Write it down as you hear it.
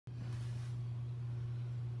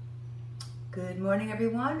Good morning,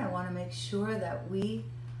 everyone. I want to make sure that we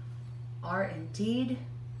are indeed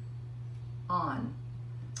on.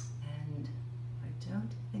 And I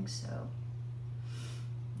don't think so.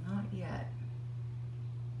 Not yet.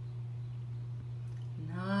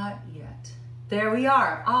 Not yet. There we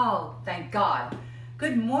are. Oh, thank God.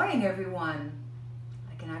 Good morning, everyone.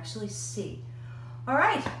 I can actually see. All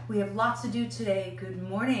right, we have lots to do today. Good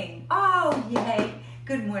morning. Oh, yay.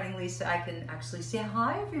 Good morning, Lisa. I can actually say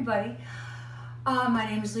hi, everybody. My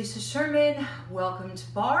name is Lisa Sherman. Welcome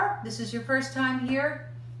to Barre. This is your first time here.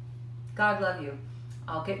 God love you.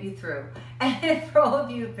 I'll get you through. And for all of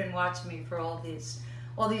you who've been watching me for all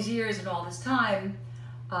these years and all this time,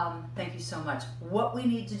 thank you so much. What we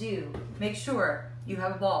need to do, make sure you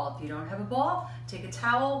have a ball. If you don't have a ball, take a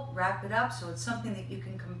towel, wrap it up so it's something that you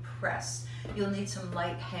can compress. You'll need some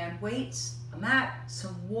light hand weights, a mat,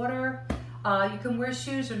 some water. You can wear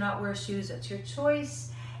shoes or not wear shoes, that's your choice.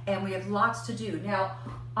 And we have lots to do. Now,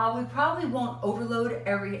 we probably won't overload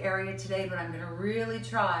every area today, but I'm gonna really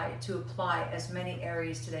try to apply as many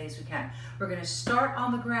areas today as we can. We're gonna start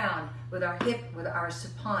on the ground with our hip, with our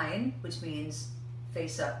supine, which means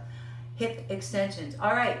face up, hip extensions.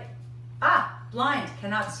 All right, blind,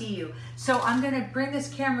 cannot see you. So I'm gonna bring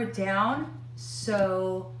this camera down,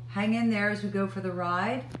 so hang in there as we go for the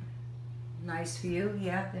ride. Nice view,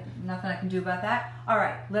 yeah, nothing I can do about that. All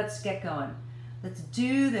right, let's get going. Let's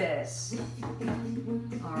do this.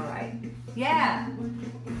 All right, yeah.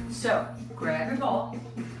 So grab your ball,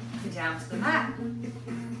 go down to the mat.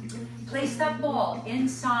 Place that ball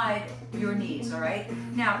inside your knees, all right?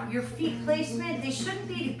 Now, your feet placement, they shouldn't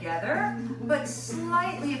be together, but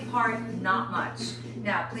slightly apart, not much.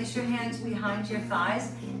 Now, place your hands behind your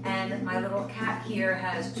thighs, and my little cat here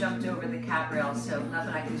has jumped over the cat rail, so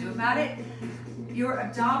nothing I can do about it. Your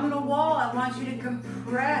abdominal wall, I want you to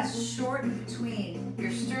compress, shorten between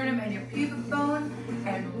your sternum and your pubic bone,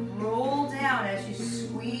 and roll down as you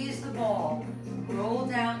squeeze the ball. Roll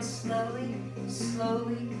down slowly,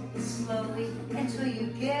 slowly, slowly, until you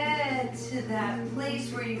get to that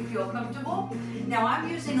place where you feel comfortable. Now I'm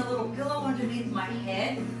using a little pillow underneath my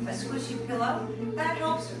head, a squishy pillow. That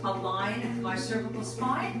helps align my cervical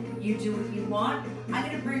spine. You do what you want. I'm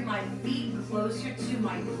gonna bring my feet closer to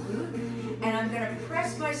my glute, and I'm gonna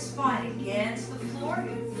press my spine against the floor.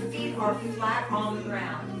 Feet are flat on the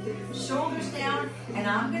ground. Shoulders down, and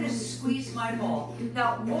I'm gonna squeeze my ball.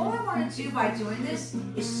 Now, all I wanna do by doing this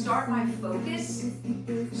is start my focus.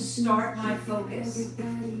 Start my focus.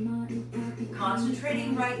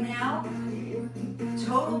 Concentrating right now,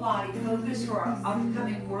 total body focus for our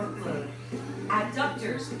upcoming workload.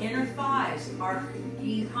 Adductors, inner thighs are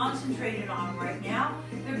being concentrated on right now.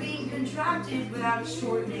 They're being contracted without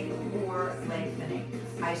shortening or lengthening.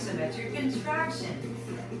 Isometric contraction.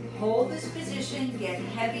 Hold this position, get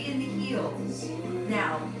heavy in the heels.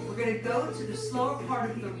 Now, we're gonna go to the slower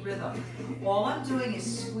part of the rhythm. All I'm doing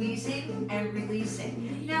is squeezing and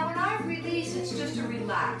releasing. Now, when I release, it's just a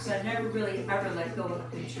relax. I never really ever let go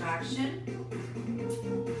of contraction.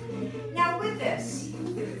 Now with this,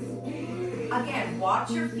 again,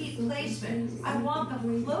 watch your feet placement. I want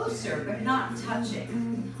them closer, but not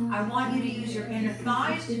touching. I want you to use your inner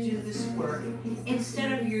thighs to do this work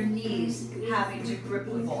instead of your knees having to grip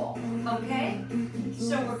the ball, okay?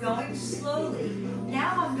 So we're going slowly.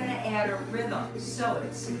 Now I'm gonna add a rhythm. So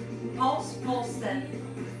it's pulse, pulse, then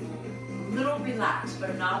little relax,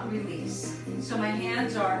 but not release. So my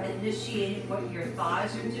hands are initiating what your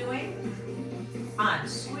thighs are doing. On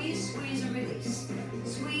squeeze, squeeze, and release.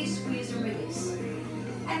 Squeeze, squeeze, and release.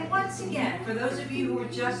 And once again, for those of you who are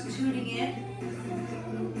just tuning in,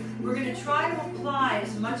 we're going to try to apply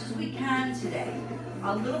as much as we can today.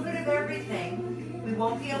 A little bit of everything. We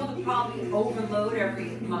won't be able to probably overload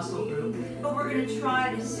every muscle group, but we're going to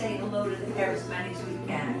try to say hello to as many as we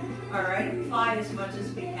can. All right? Apply as much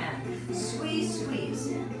as we can. Squeeze,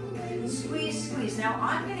 squeeze. Squeeze, squeeze. Now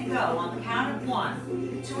I'm going to go on the count of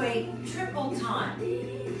 1 to a triple time.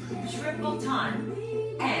 Triple time.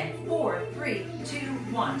 And 4, 3, 2,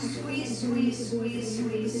 1. Squeeze, squeeze, squeeze,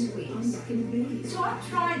 squeeze, squeeze. So I'm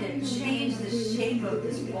trying to change the shape of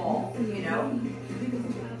this ball, you know?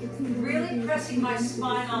 Really pressing my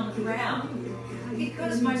spine on the ground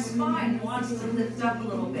because my spine wants to lift up a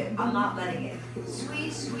little bit. I'm not letting it.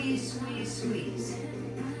 Squeeze, squeeze, squeeze, squeeze.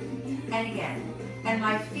 And again. And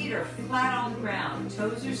my feet are flat on the ground.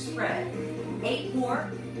 Toes are spread. 8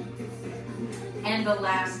 more. And the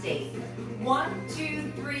last 8. 1,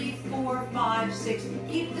 2, 3, 4, 5, 6.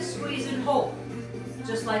 Keep the squeeze and hold,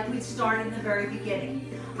 just like we started in the very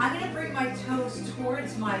beginning. I'm going to bring my toes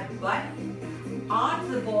towards my butt,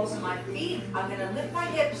 onto the balls of my feet. I'm going to lift my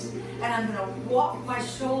hips and I'm going to walk my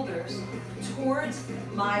shoulders towards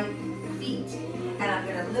my feet. And I'm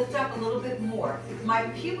going to lift up a little bit more. My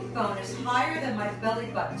pubic bone is higher than my belly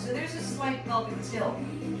button, so there's a slight pelvic tilt.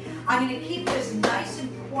 I'm going to keep this nice and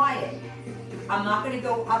quiet. I'm not going to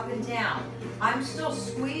go up and down. I'm still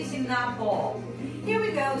squeezing that ball. Here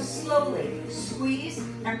we go, slowly. Squeeze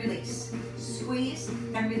and release. Squeeze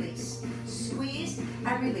and release. Squeeze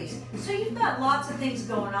and release. So you've got lots of things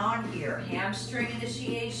going on here. Hamstring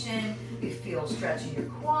initiation. You feel stretching your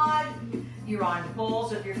quad. You're on the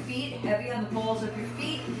balls of your feet, heavy on the balls of your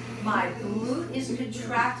feet. My glute is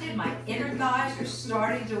contracted. My inner thighs are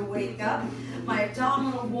starting to wake up. My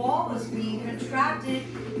abdominal wall is being contracted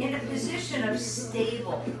in a position of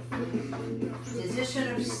stable. Position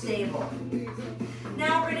of stable.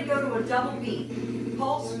 Now we're going to go to a double beat.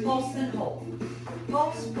 Pulse, pulse, and hold.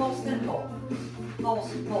 Pulse, pulse, and hold.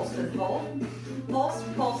 Pulse, pulse, and hold. Pulse,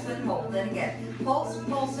 pulse, and hold. Then again, pulse,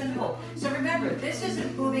 pulse, and hold. So remember, this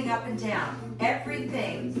isn't moving up and down.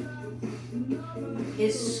 Everything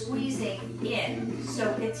is squeezing in.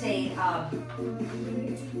 So it's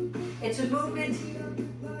a movement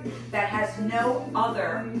that has no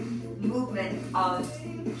other movement of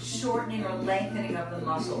shortening or lengthening of the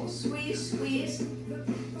muscles. Squeeze, squeeze,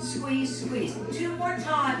 squeeze, squeeze. 2 more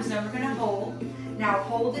times, then we're going to hold. Now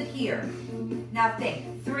hold it here. Now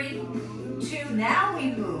think, 3, 2, now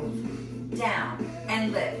we move down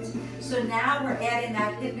and lift. So now we're adding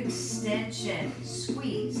that hip extension.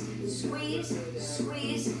 Squeeze, squeeze,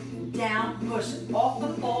 squeeze, down, push off the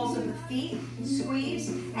balls of the feet, squeeze,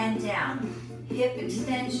 and down. Hip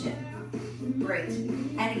extension. Great.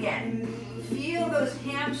 And again, feel those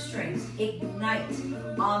hamstrings ignite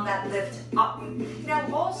on that lift up.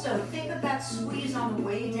 Now also, think of that squeeze on the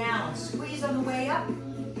way down. Squeeze on the way up.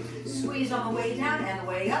 Squeeze on the way down and the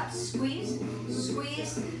way up. Squeeze,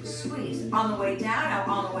 squeeze, squeeze. On the way down, now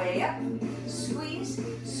on the way up. Squeeze,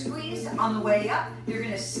 squeeze, on the way up. You're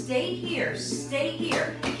going to stay here, stay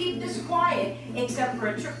here. Keep this quiet except for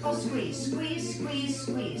a triple squeeze. Squeeze, squeeze,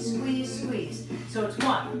 squeeze, squeeze, squeeze. So it's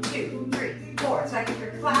 1, 2, 3, 4. It's like if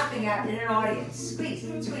you're clapping at in an audience. Squeeze,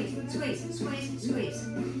 squeeze, squeeze, squeeze, squeeze.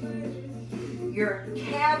 Your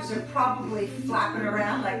calves are probably flapping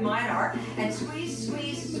around like mine are. And squeeze,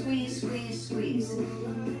 squeeze, squeeze, squeeze, squeeze.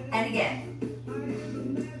 And again.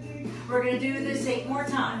 We're going to do this 8 more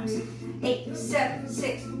times. 8, 7,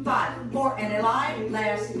 6, 5, 4, and alive.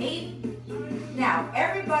 Last 8. Now,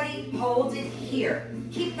 everybody hold it here.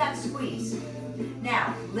 Keep that squeeze.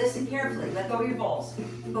 Now, listen carefully. Let go of your balls.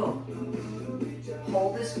 Boom.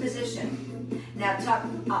 Hold this position. Now, tuck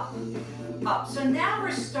up. Up. So now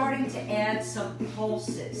we're starting to add some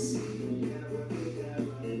pulses.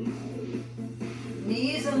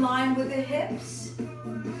 Knees in line with the hips.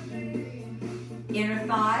 Inner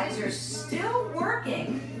thighs are still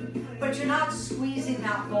working, but you're not squeezing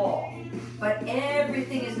that ball. But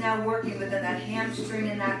everything is now working within that hamstring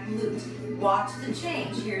and that glute. Watch the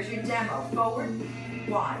change. Here's your demo. Forward,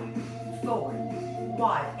 wide, forward,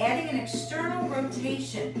 wide. Adding an external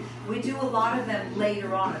rotation. We do a lot of them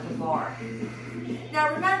later on at the bar. Now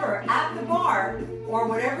remember, at the bar, or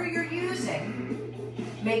whatever you're using,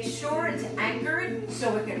 make sure it's anchored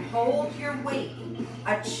so it can hold your weight.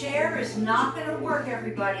 A chair is not going to work,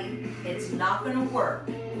 everybody. It's not going to work.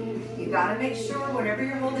 You got to make sure whatever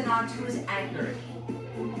you're holding on to is anchored.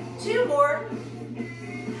 2 more.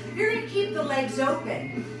 You're going to keep the legs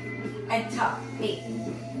open and tuck. 8.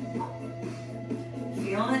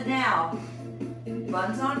 Feeling it now.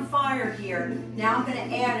 Buns on fire here. Now I'm going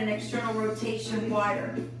to add an external rotation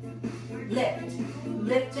wider. Lift.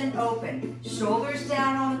 Lift and open. Shoulders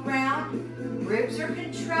down on the ground. Ribs are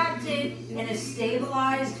contracted in a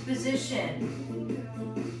stabilized position.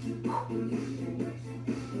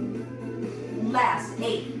 Last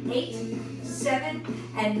 8, 8, 7,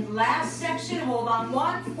 and last section. Hold on.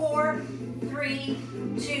 1, 4, 3,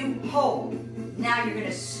 2, hold. Now you're going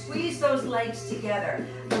to squeeze those legs together.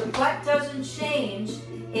 The butt doesn't change.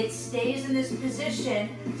 It stays in this position,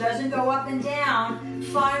 doesn't go up and down.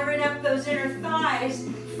 Firing up those inner thighs,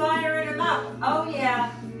 firing them up. Oh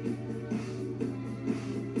yeah.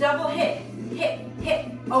 Double hit, hit, hit,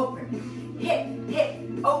 open. Hit, hit,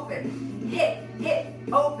 open. Hit, hit,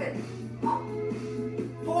 open.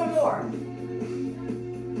 4 more.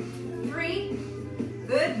 3.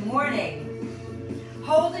 Good morning.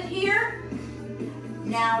 Hold it here.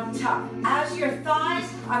 Now tuck. As your thighs,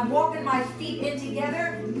 I'm walking my feet in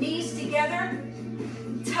together, knees together.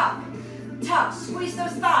 Tuck, tuck. Squeeze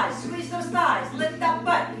those thighs, squeeze those thighs. Lift that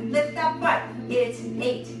butt, lift that butt. It's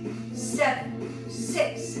 8, 7,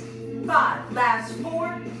 6, 5. Last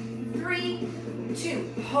 4, 3,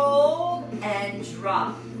 2, hold and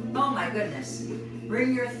drop. Oh my goodness.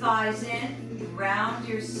 Bring your thighs in, round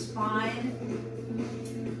your spine.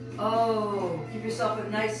 Oh, give yourself a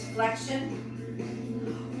nice flexion.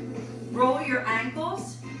 Roll your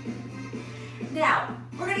ankles. Now,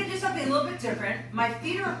 we're going to do something a little bit different. My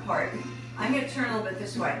feet are apart. I'm going to turn a little bit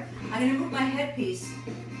this way. I'm going to move my headpiece.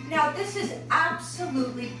 Now, this is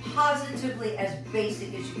absolutely, positively as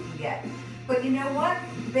basic as you can get. But you know what?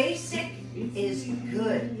 Basic is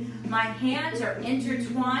good. My hands are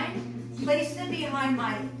intertwined, place them behind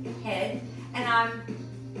my head, and I'm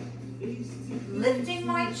lifting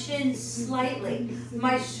my chin slightly.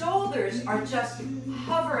 My shoulders are just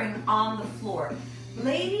hovering on the floor.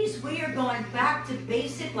 Ladies, we are going back to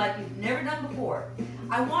basic like you've never done before.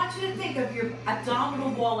 I want you to think of your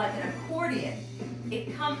abdominal wall like an accordion.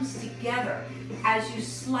 It comes together as you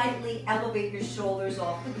slightly elevate your shoulders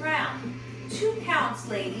off the ground. 2 counts,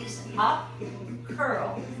 ladies. Up,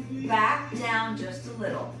 curl, back, down just a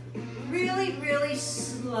little. Really, really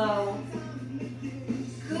slow.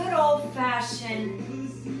 Good old-fashioned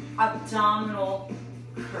abdominal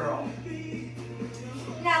curl.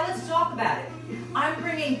 Now let's talk about it. I'm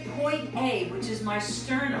bringing point A, which is my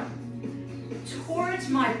sternum, towards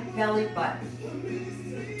my belly button.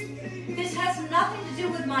 This has nothing to do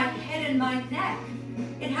with my head and my neck.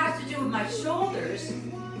 It has to do with my shoulders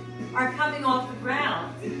are coming off the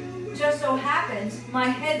ground. Just so happens my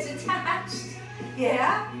head's attached.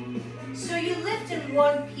 Yeah? So you lift in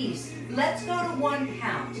one piece. Let's go to 1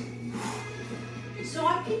 count. So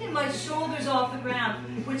I'm keeping my shoulders off the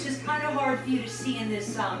ground, which is kind of hard for you to see in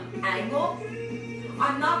this angle.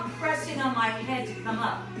 I'm not pressing on my head to come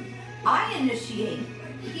up. I initiate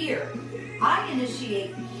here. I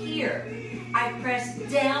initiate here. I press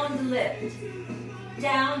down to lift,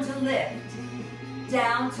 down to lift,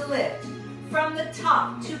 down to lift. From the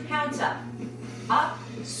top, 2 counts up,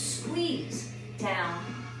 squeeze, down,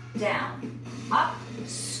 down, up,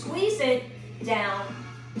 squeeze it, down,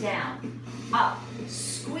 down, up,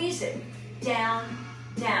 squeeze it, down,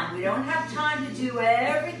 down. We don't have time to do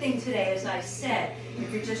everything today, as I said,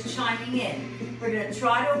 if you're just chiming in. We're going to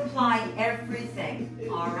try to apply everything,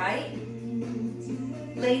 all right?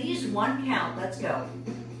 Ladies, 1 count, let's go.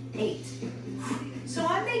 8. So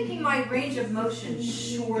I'm making my range of motion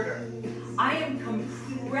shorter. I am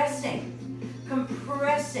compressing,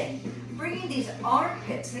 bringing these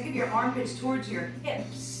armpits, think of your armpits towards your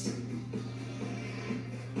hips.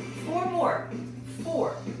 4 more.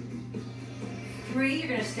 4. 3, you're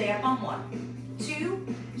going to stay up on 1.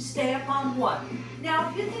 2, stay up on 1. Now,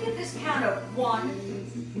 if you think of this count of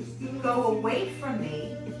 1, go away from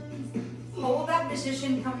me, hold that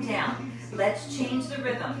position, come down. Let's change the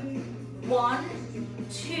rhythm. 1,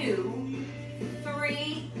 2,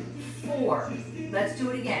 3, 4. Let's do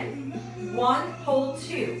it again. 1, hold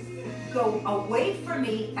 2. Go away from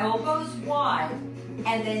me, elbows wide,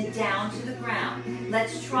 and then down to the ground.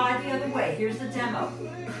 Let's try the other way. Here's the demo.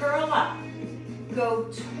 Curl up.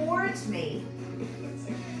 Go towards me,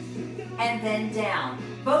 and then down.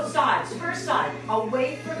 Both sides. First side,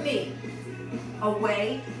 away from me.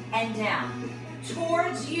 Away and down.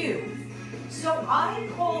 Towards you. So I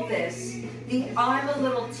call this the I'm a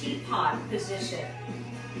little teapot position,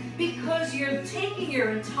 because you're taking your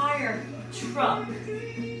entire trunk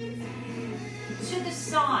to the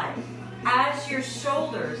side as your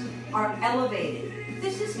shoulders are elevated.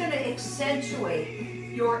 This is going to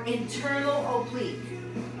accentuate your internal oblique.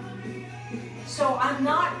 So I'm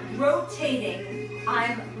not rotating,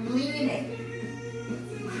 I'm leaning.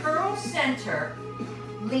 Curl center,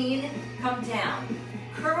 lean, come down.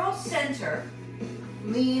 Curl center,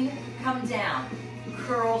 lean, come down.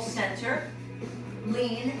 Curl center,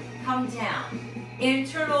 lean, come down.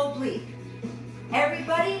 Internal oblique.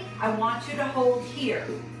 Everybody, I want you to hold here.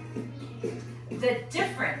 The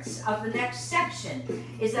difference of the next section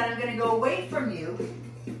is that I'm going to go away from you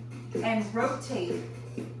and rotate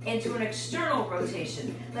into an external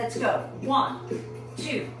rotation. Let's go. 1,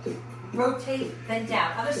 2, rotate, then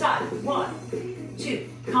down. Other side. 1, 2,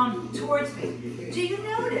 come towards me. Do you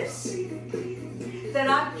notice that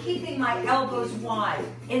I'm keeping my elbows wide?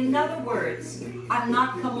 In other words, I'm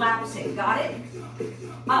not collapsing. Got it?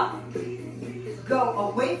 Up. Go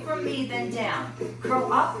away from me, then down.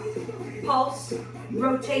 Curl up, pulse,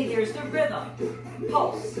 rotate. Here's the rhythm.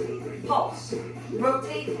 Pulse, pulse,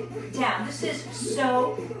 rotate, down. This is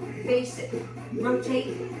so basic.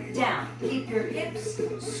 Rotate, down. Keep your hips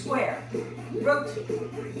square. Rotate.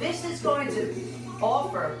 This is going to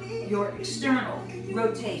offer your external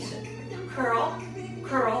rotation. Curl,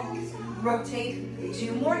 curl, rotate.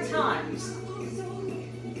 2 more times.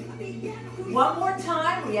 One more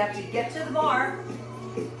time, we have to get to the bar.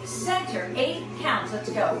 Center, 8 counts, let's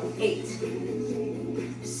go. 8,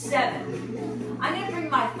 7. I'm gonna bring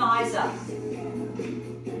my thighs up.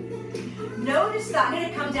 Notice that, I'm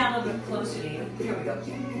gonna come down a little bit closer to you. Here we go.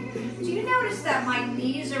 Do you notice that my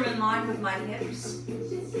knees are in line with my hips?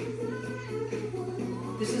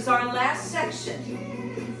 This is our last section.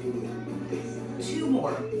 2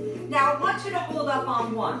 more. Now I want you to hold up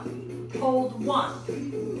on 1. Hold 1.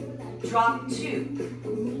 Drop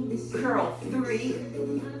 2. Curl 3.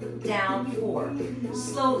 Down 4.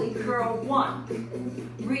 Slowly curl 1.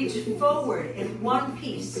 Reach forward in one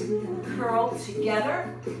piece. Curl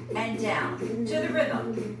together and down to the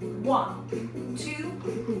rhythm. 1, 2,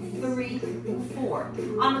 3, 4.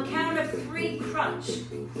 On the count of 3, crunch.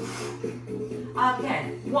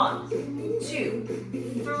 Again, 1, 2,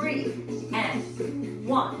 3, and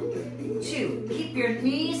 1, 2. Keep your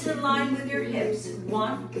knees in line with your hips.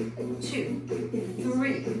 1, 2,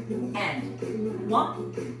 3, and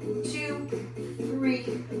 1, 2, 3,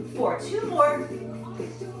 4. 2 more.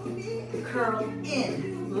 Curl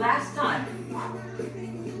in. Last time.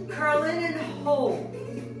 Curl in and hold.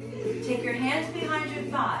 Take your hands behind your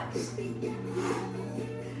thighs.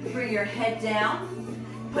 Bring your head down.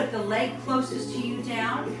 Put the leg closest to you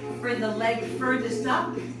down. Bring the leg furthest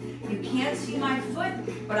up. You can't see my foot,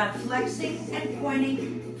 but I'm flexing and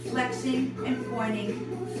pointing, flexing and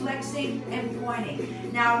pointing, flexing and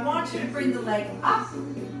pointing. Now I want you to bring the leg up,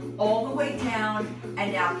 all the way down,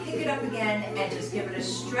 and now kick it up again and just give it a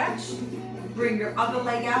stretch. Bring your other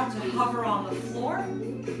leg out to hover on the floor.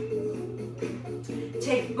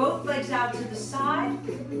 Take both legs out to the side.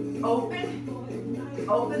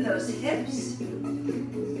 Open those hips.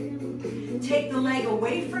 Take the leg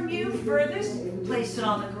away from you furthest. Place it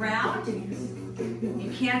on the ground.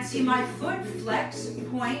 You can't see my foot. Flex,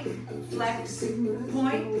 point, flex,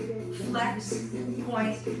 point, flex,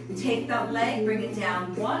 point. Take that leg, bring it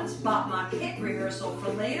down once. Battement kick, rehearsal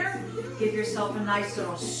for later. Give yourself a nice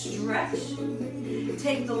little stretch.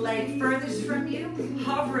 Take the leg furthest from you.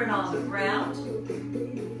 Hover it on the ground.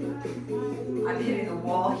 I'm hitting the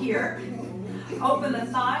wall here. Open the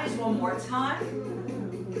thighs one more time.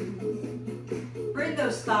 Bring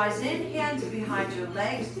those thighs in, hands behind your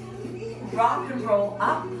legs. Rock and roll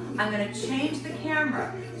up. I'm going to change the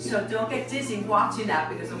camera, so don't get dizzy watching that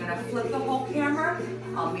because I'm going to flip the whole camera.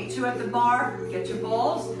 I'll meet you at the bar. Get your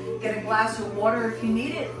balls. Get a glass of water if you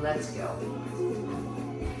need it. Let's go.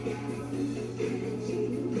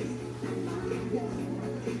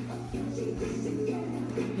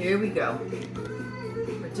 Here we go.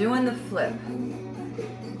 We're doing the flip.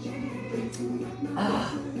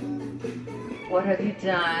 What have you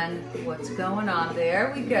done? What's going on?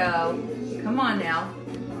 There we go. Come on now.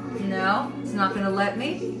 No, it's not going to let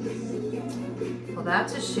me. Well,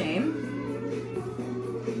 that's a shame.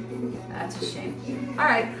 That's a shame. All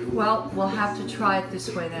right, well, we'll have to try it this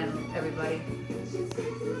way then, everybody.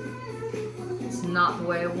 It's not the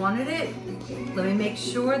way I wanted it. Let me make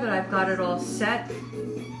sure that I've got it all set.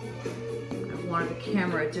 I wanted the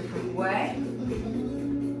camera a different way.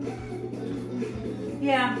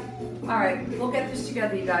 Yeah. All right, we'll get this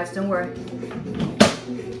together, you guys. Don't worry.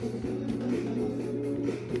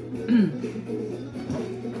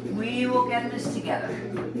 We will get this together.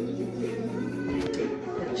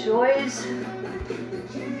 The joys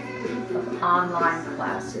of online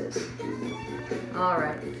classes. All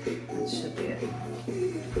right, that should be it.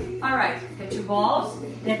 All right, get your balls.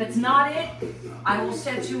 And if it's not it, I will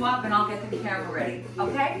set you up and I'll get the camera ready,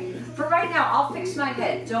 okay? For right now, I'll fix my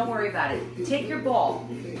head. Don't worry about it. Take your ball,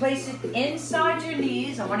 place it inside your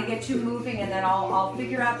knees. I want to get you moving and then I'll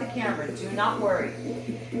figure out the camera. Do not worry.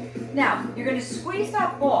 Now, you're going to squeeze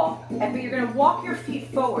that ball, but you're going to walk your feet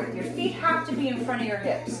forward. Your feet have to be in front of your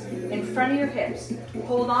hips. In front of your hips.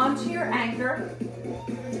 Hold on to your anchor.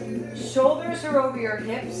 Shoulders are over your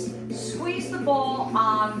hips. Squeeze the ball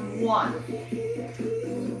on 1.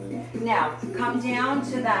 Now, come down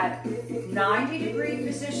to that 90-degree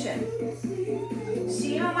position.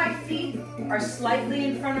 See how my feet are slightly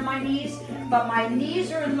in front of my knees, but my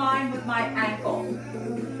knees are in line with my ankle.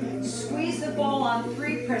 Squeeze the ball on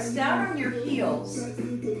 3, press down on your heels,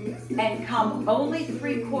 and come only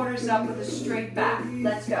 3/4 up with a straight back.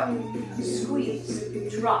 Let's go. Squeeze,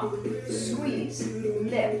 drop, squeeze,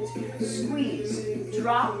 lift, squeeze,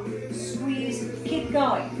 drop, squeeze, keep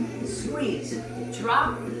going. Squeeze,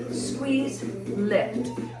 drop, squeeze, lift,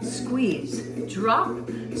 squeeze, drop,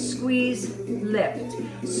 squeeze, lift,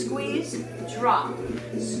 squeeze, drop,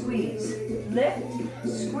 squeeze, lift,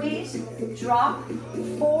 squeeze, drop,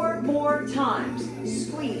 4 more times.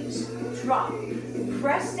 Squeeze, drop,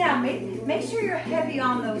 press down, Make sure you're heavy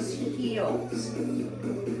on those heels.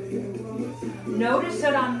 Notice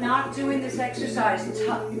that I'm not doing this exercise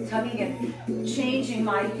tugging and changing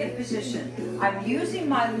my hip position. I'm using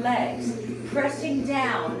my legs, pressing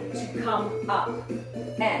down to come up.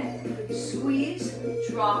 And squeeze,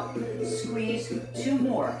 drop, squeeze, 2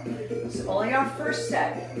 more. It's only our first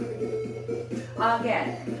set.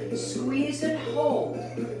 Again, squeeze and hold.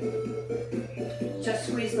 Just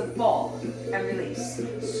squeeze the ball and release.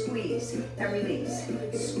 Squeeze and release.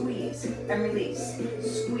 Squeeze and release.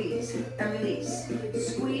 Squeeze and release.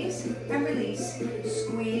 Squeeze and release.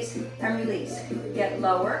 Squeeze and release. Get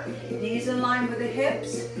lower. Knees in line with the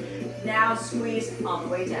hips. Now squeeze on the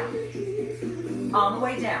way down. On the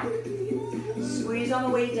way down. Squeeze on the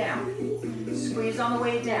way down. Squeeze on the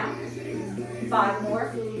way down. 5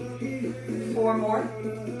 more. 4 more.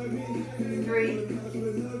 3.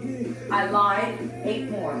 I lied. 8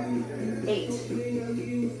 more. 8.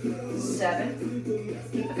 7.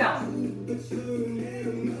 Keep it going.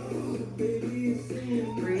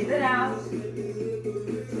 Breathe it out.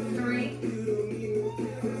 3.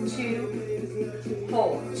 2.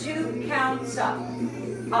 Hold. 2 counts up.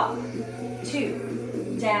 Up.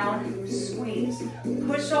 2. Down. Squeeze.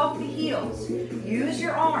 Push off the heels. Use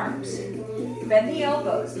your arms. Bend the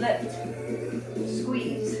elbows. Lift.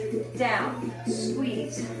 Squeeze. Down.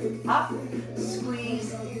 Squeeze. Up.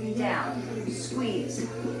 Squeeze. Down. Squeeze.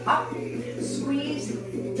 Up. Squeeze.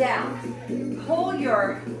 Down. Pull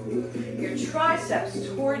your triceps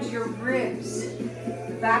towards your ribs.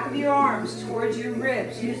 The back of your arms towards your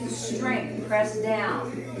ribs. Use the strength. Press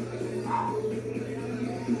down.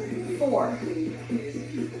 4.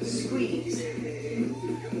 Squeeze.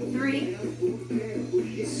 3.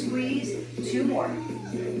 Squeeze. 2 more.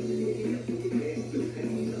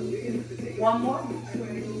 1 more.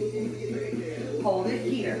 Hold it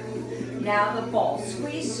here. Now the ball.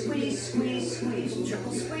 Squeeze, squeeze, squeeze, squeeze.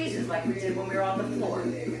 Triple squeezes like we did when we were on the floor.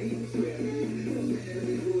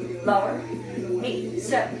 Lower. 8,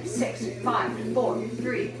 7, 6, 5, 4,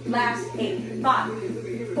 3. Last 8,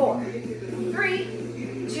 5, 4,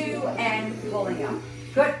 3, 2, and pulling up.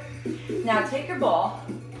 Good. Now take your ball,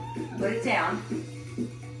 put it down.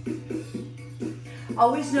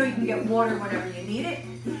 Always know you can get water whenever you need it.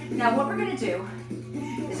 Now what we're going to do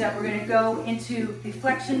is that we're going to go into the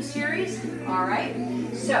flexion series. All right.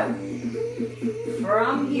 So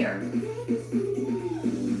from here,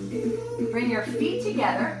 bring your feet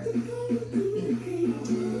together.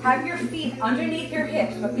 Have your feet underneath your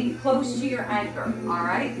hips, but be close to your anchor. All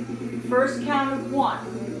right. First count of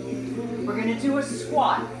 1. We're going to do a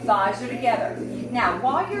squat. Thighs are together. Now,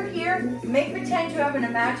 while you're here, make pretend you have an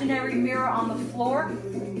imaginary mirror on the floor.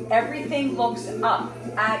 Everything looks up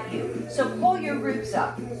at you. So pull your ribs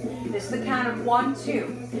up. This is the count of 1,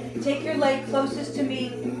 2. Take your leg closest to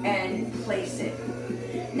me and place it.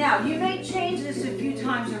 Now, you may change this a few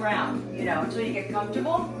times around, until you get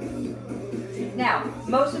comfortable. Now,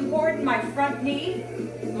 most important, my front knee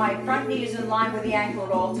is in line with the ankle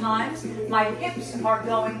at all times. My hips are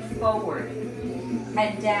going forward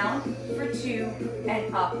and down for 2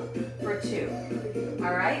 and up for 2.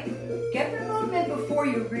 All right? Get the movement before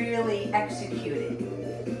you really execute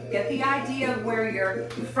it. Get the idea of where your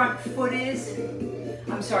front foot is.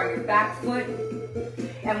 Your back foot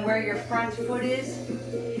and where your front foot is.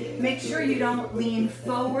 Make sure you don't lean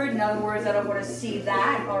forward. In other words, I don't want to see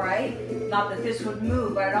that, all right? Not that this would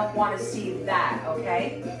move, but I don't want to see that,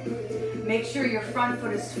 okay? Make sure your front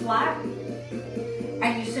foot is flat,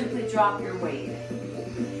 and you simply drop your weight.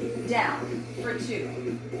 Down for 2,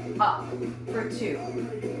 up for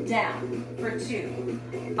 2, down for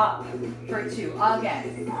 2, up for 2.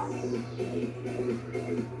 Again.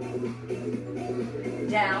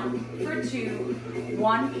 Down for 2,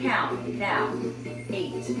 1 count. Now,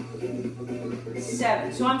 8,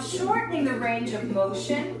 7. So I'm shortening the range of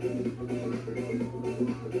motion.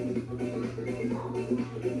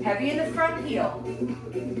 Heavy in the front heel.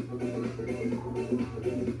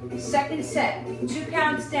 Second set, 2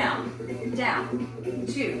 counts down, down,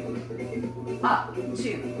 2, up,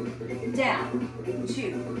 2, down,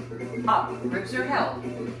 2, up. Ribs are held.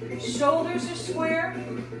 Shoulders are square,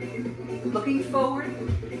 looking forward.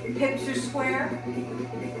 Hips are square.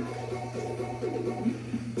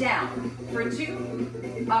 Down for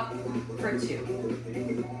 2, up for 2.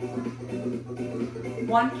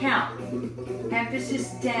 1 count.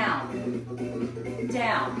 Emphasis down,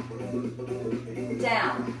 down,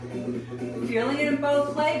 down. Feeling it in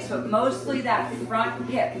both legs, but mostly that front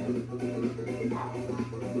hip.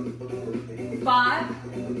 5,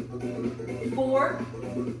 4,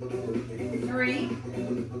 3,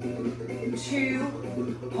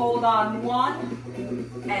 2, hold on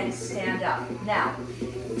 1, and stand up. Now,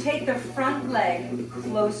 take the front leg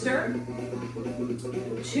closer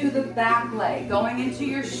to the back leg, going into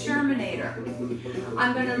your Shermanator.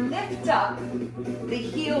 I'm going to lift up the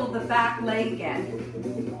heel of the back leg again.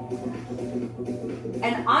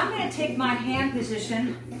 And I'm going to take my hand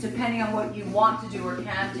position, depending on what you want to do or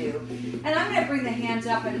can do. And I'm going to bring the hands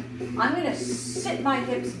up and I'm going to sit my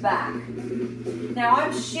hips back. Now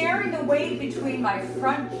I'm sharing the weight between my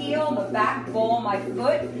front heel and the back ball of my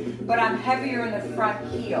foot, but I'm heavier in the front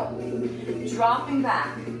heel. Dropping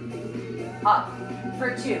back, up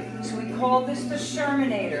for 2. So we call this the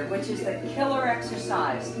Shermanator, which is the killer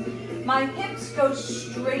exercise. My hips go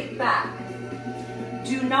straight back.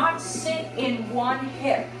 Do not sit in one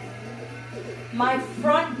hip. My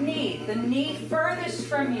front knee, the knee furthest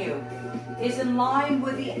from you, is in line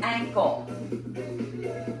with the ankle.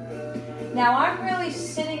 Now I'm really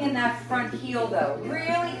sitting in that front heel though,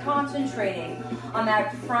 really concentrating on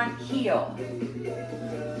that front heel.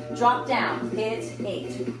 Drop down, it's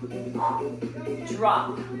 8.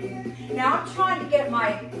 Drop. Now I'm trying to get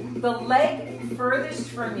the leg furthest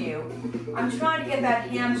from you. I'm trying to get that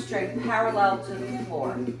hamstring parallel to the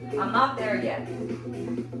floor. I'm not there yet.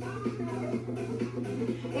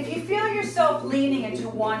 If you feel yourself leaning into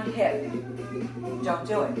one hip, don't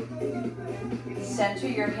do it. Center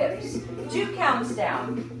your hips. 2 counts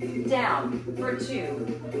down. Down for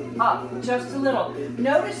 2. Up just a little.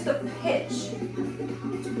 Notice the pitch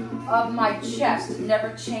of my chest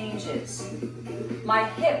never changes. My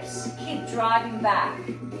hips keep driving back.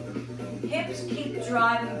 Hips keep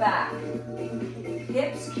driving back.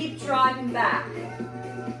 Hips keep driving back.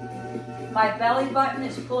 My belly button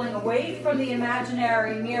is pulling away from the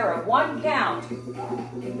imaginary mirror. 1 count.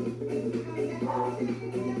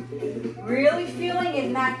 Really feeling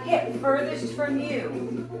in that hip furthest from you.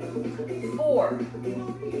 4,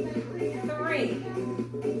 3,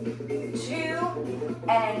 2,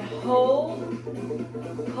 and hold.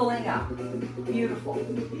 Pulling up. Beautiful.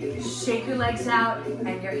 Shake your legs out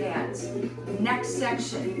and your hands. Next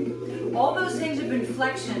section. All those things have been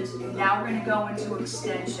flexions. Now we're going to go into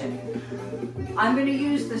extension. I'm going to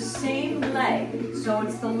use the same leg. So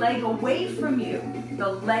it's the leg away from you. The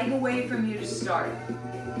leg away from you to start.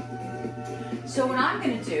 So what I'm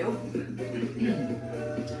going to do,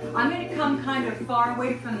 I'm going to come kind of far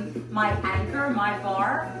away from my anchor, my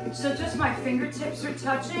bar. So just my fingertips are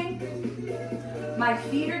touching. My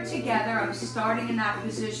feet are together. I'm starting in that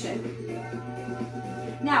position.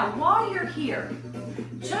 Now, while you're here,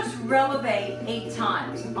 just relevate 8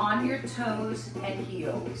 times on your toes and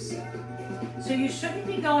heels. So you shouldn't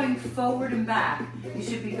be going forward and back. You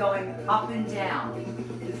should be going up and down.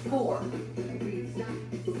 4,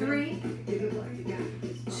 3,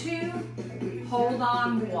 2, hold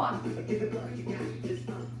on, 1.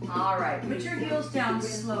 All right, put your heels down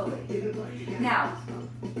slowly. Now,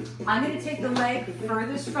 I'm going to take the leg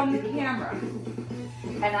furthest from the camera,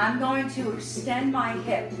 and I'm going to extend my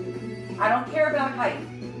hip. I don't care about height.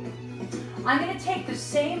 I'm going to take the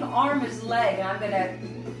same arm as leg, and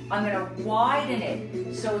I'm going to widen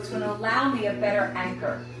it, so it's going to allow me a better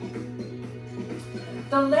anchor.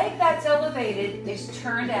 The leg that's elevated is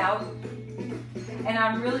turned out, and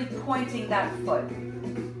I'm really pointing that foot.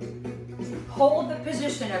 Hold the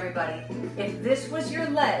position, everybody. If this was your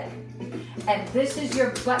leg, and this is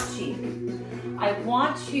your butt cheek, I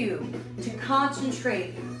want you to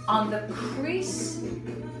concentrate on the crease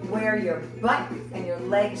where your butt and your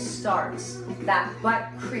leg starts. That butt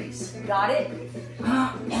crease. Got it?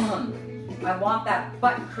 I want that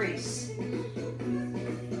butt crease.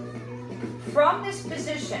 From this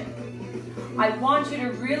position, I want you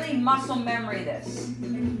to really muscle memory this.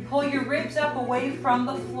 Pull your ribs up away from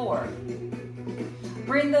the floor.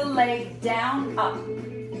 Bring the leg down, up.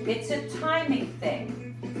 It's a timing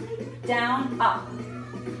thing. Down, up.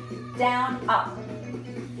 Down, up.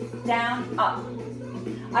 Down, up.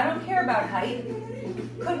 I don't care about height.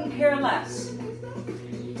 Couldn't care less.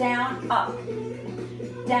 Down, up.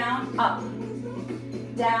 Down, up.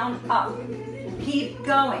 Down, up. Keep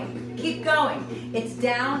going. Keep going. It's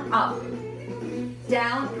down, up.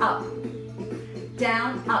 Down, up.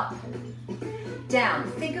 Down, up. Down.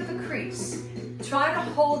 Think of the crease. Try to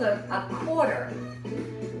hold a quarter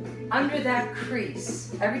under that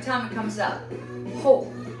crease every time it comes up.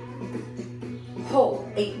 Hold.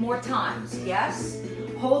 Hold. 8 more times. Yes?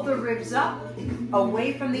 Hold the ribs up,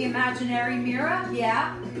 away from the imaginary mirror.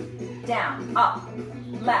 Yeah? Down, up.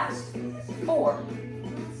 Last. 4,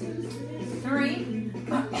 3,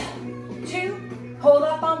 2, hold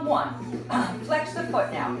up on 1. Flex the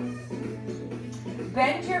foot now.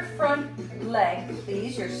 Bend your front leg,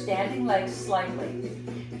 please, your standing leg slightly.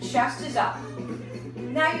 Chest is up.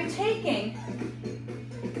 Now you're taking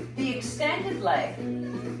the extended leg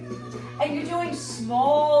and you're doing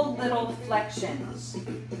small little flexions.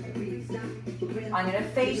 I'm going to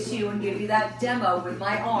face you and give you that demo with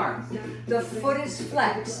my arm. The foot is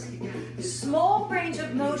flexed. Small range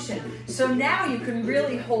of motion. So now you can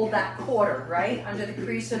really hold that quarter, right? Under the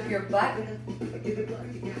crease of your butt.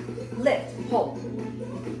 Lift, hold.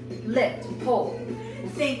 Lift, hold.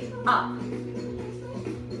 Think up.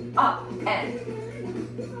 Up and.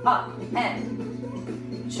 Up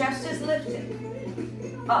and. Chest is lifted.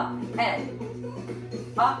 Up and.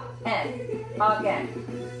 Up and. Again.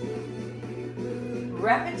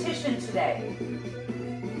 Repetition today.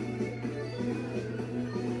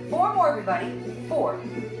 4 more, everybody. 4.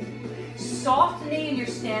 Soft knee in your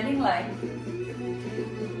standing leg.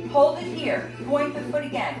 Hold it here. Point the foot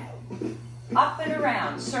again. Up and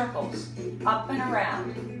around. Circles. Up and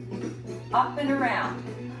around. Up and around.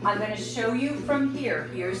 I'm going to show you from here.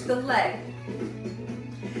 Here's the leg.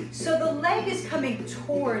 So the leg is coming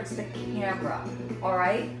towards the camera. All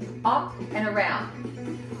right? Up and around.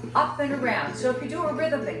 Up and around. So if you do a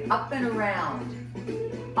rhythm thing, up and around.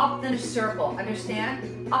 Up in a circle,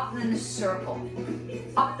 understand? Up in the circle.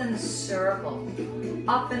 Up in the circle.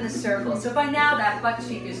 Up in the circle. So by now that butt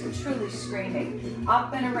cheek is truly screaming.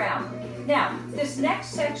 Up and around. Now, this next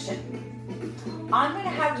section, I'm going to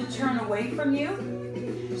have to turn away from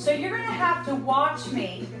you. So you're going to have to watch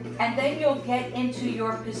me and then you'll get into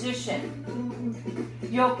your position.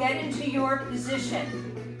 You'll get into your position.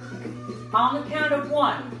 On the count of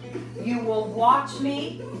 1, you will watch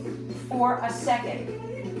me for a second.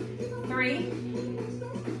 3,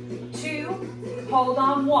 2, hold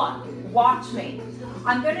on 1. Watch me.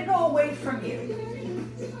 I'm going to go away from you.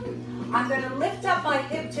 I'm going to lift up my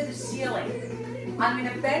hip to the ceiling. I'm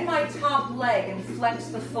going to bend my top leg and flex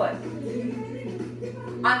the foot.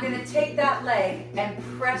 I'm going to take that leg and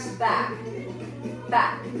press back,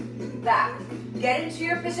 back, back. Get into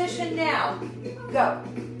your position now. Go.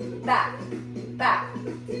 Back, back,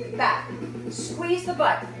 back. Squeeze the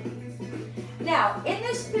butt. Now, in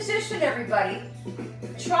this position, everybody,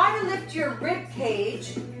 try to lift your rib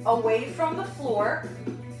cage away from the floor.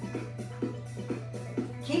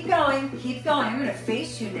 Keep going, keep going. I'm going to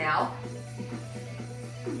face you now.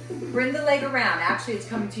 Bring the leg around. Actually, it's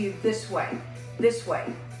coming to you this way, this way,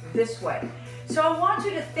 this way. So I want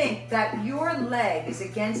you to think that your leg is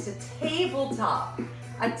against a tabletop,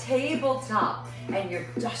 and you're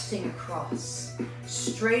dusting across,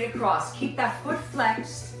 straight across. Keep that foot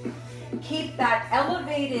flexed. Keep that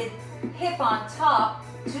elevated hip on top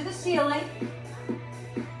to the ceiling.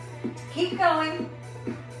 Keep going.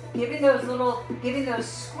 Giving those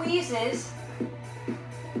squeezes.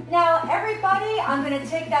 Now, everybody, I'm going to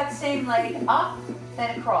take that same leg up,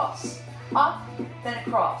 then across. Up, then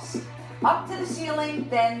across. Up to the ceiling,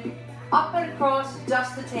 then up and across,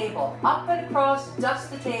 dust the table. Up and across,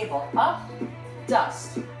 dust the table. Up,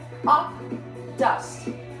 dust. Up, dust.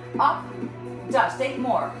 Up, dust. 8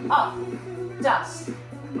 more. Up, dust.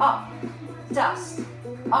 Up, dust.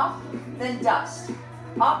 Up, then dust.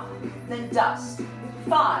 Up, then dust.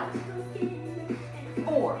 5,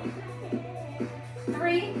 4,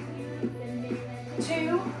 3,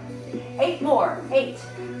 2, 8 more. 8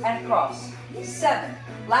 and across. 7.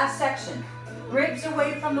 Last section. Ribs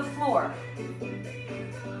away from the floor.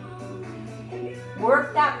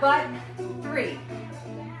 Work that butt. 3,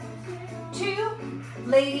 2.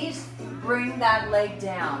 Ladies, bring that leg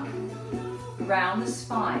down. Round the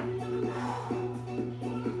spine.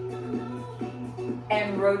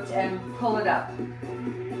 And rotate and pull it up.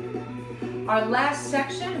 Our last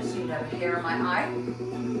section, I seem to have a hair in my eye.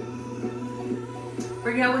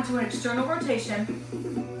 Bring it out into an external rotation.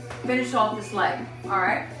 Finish off this leg, all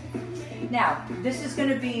right? Now, this is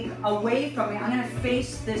gonna be away from me. I'm gonna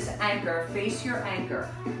face this anchor, face your anchor.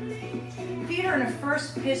 Feet are in a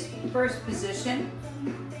first position,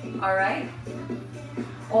 all right?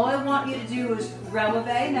 All I want you to do is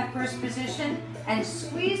releve in that first position and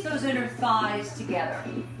squeeze those inner thighs together.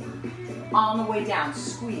 On the way down,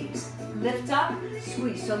 squeeze. Lift up,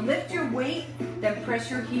 squeeze. So lift your weight, then press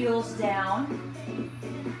your heels down.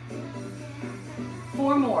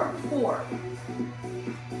 4 more. 4,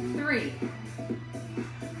 3,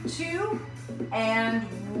 2, and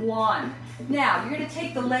 1. Now, you're going to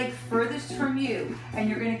take the leg furthest from you, and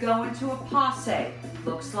you're going to go into a passe.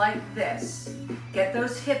 Looks like this. Get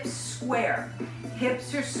those hips square.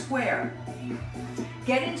 Hips are square.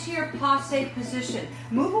 Get into your passe position.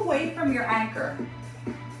 Move away from your anchor.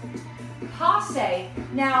 Passe,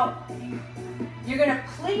 now you're going to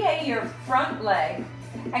plie your front leg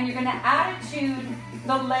and you're going to attitude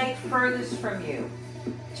the leg furthest from you.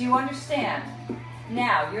 Do you understand?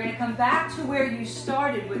 Now, you're gonna come back to where you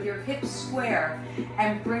started with your hips square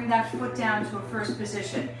and bring that foot down to a first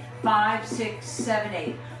position. 5, 6, 7,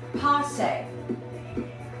 8. Passe.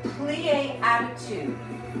 Plie attitude.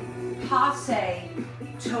 Passe,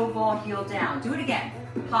 toe ball, heel down. Do it again.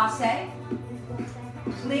 Passe.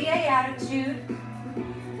 Plie attitude.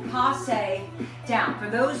 Passe, down. For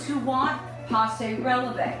those who want, passe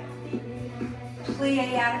releve.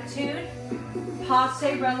 Plie attitude.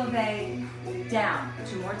 Passe releve, down.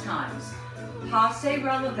 2 more times. Passe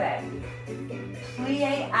releve.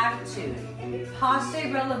 Plie attitude.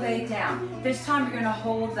 Passe releve, down. This time you're going to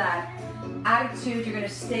hold that attitude. You're going to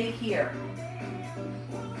stay here.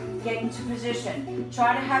 Get into position.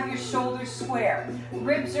 Try to have your shoulders square.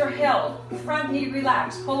 Ribs are held. Front knee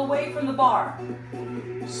relaxed. Pull away from the bar.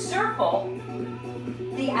 Circle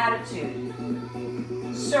the attitude.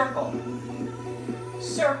 Circle.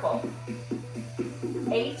 Circle.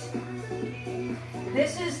 8.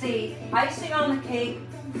 This is the icing on the cake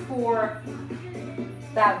for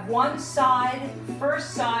that one side,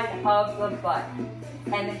 first side of the butt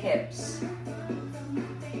and the hips.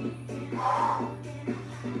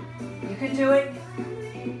 You can do it.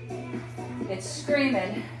 It's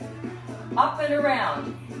screaming. Up and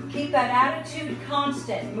around. Keep that attitude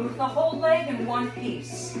constant. Move the whole leg in one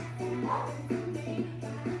piece.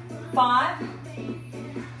 5,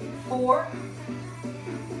 4,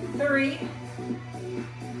 3,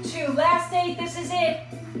 2. Last 8. This is it.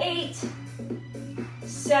 8,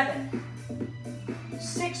 7,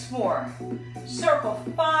 6 more. Circle.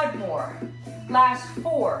 5 more. Last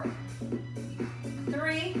 4,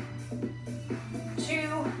 3,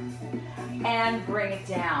 2, and bring it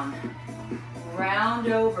down. Round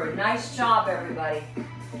over. Nice job, everybody.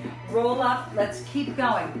 Roll up. Let's keep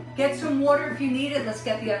going. Get some water if you need it. Let's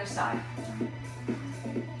get the other side.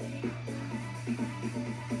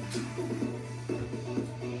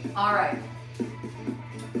 All right.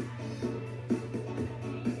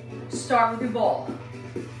 Start with your ball.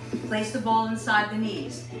 Place the ball inside the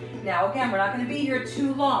knees. Now, again, we're not going to be here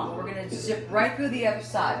too long, but we're going to zip right through the other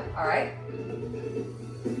side, all right?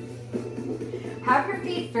 Have your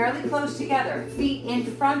feet fairly close together, feet in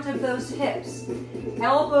front of those hips.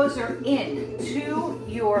 Elbows are in to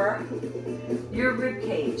your rib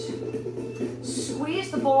cage. Squeeze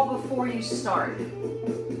the ball before you start.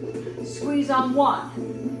 Squeeze on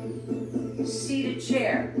 1. Seated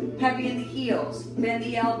chair, heavy in the heels, bend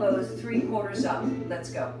the elbows 3/4 up. Let's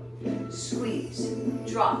go. Squeeze,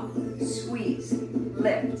 drop, squeeze,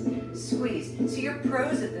 lift, squeeze. See, you're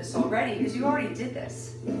pros at this already because you already did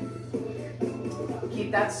this.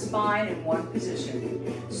 Keep that spine in one position.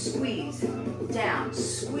 Squeeze, down,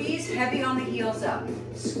 squeeze, heavy on the heels up.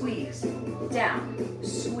 Squeeze, down,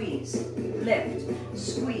 squeeze, lift,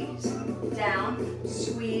 squeeze, down,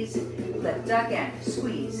 squeeze, lift again,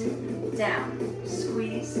 squeeze, down,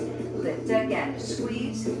 squeeze, lift again,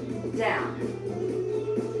 squeeze, down.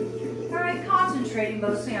 All right, concentrating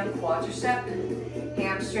mostly on quadricep,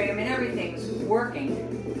 hamstring. I mean, everything's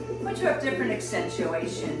working, but you have different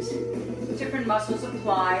accentuations, different muscles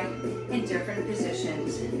applied in different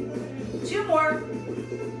positions. 2 more.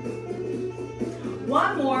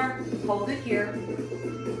 1 more. Hold it here.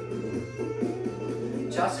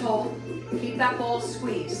 Just hold. Keep that ball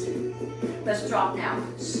squeezed. Let's drop now.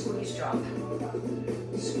 Squeeze, drop.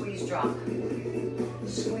 Squeeze, drop.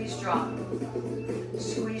 Squeeze, drop.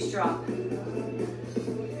 Squeeze, drop.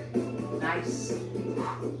 Nice.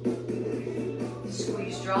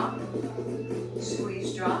 Squeeze, drop.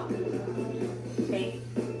 Squeeze, drop. 8,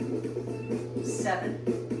 7,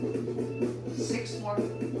 6 more.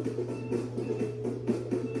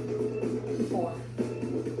 4,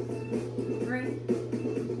 3,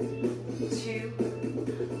 2,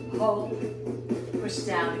 hold. Push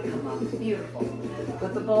down and come up. Beautiful.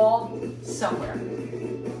 Put the ball somewhere.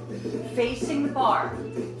 Facing the bar.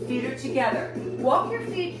 Feet are together. Walk your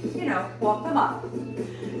feet, walk them up.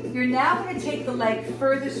 You're now going to take the leg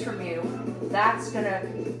furthest from you. That's going to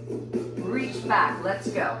reach back. Let's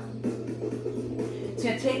go. It's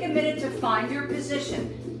going to take a minute to find your position.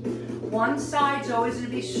 One side's always going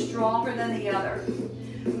to be stronger than the other.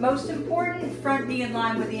 Most important, front knee in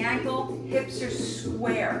line with the ankle, hips are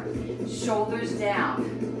square, shoulders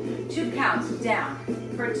down. 2 counts, down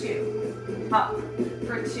for 2, up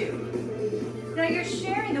for 2. Now you're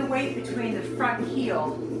sharing the weight between the front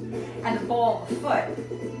heel and the ball of the foot,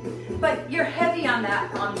 but you're heavy on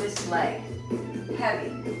this leg,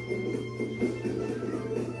 heavy.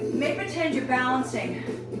 May pretend you're balancing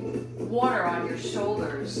water on your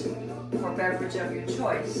shoulders or beverage of your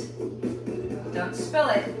choice. Don't spill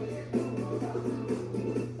it.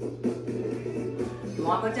 You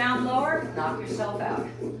want to go down lower? Knock yourself out.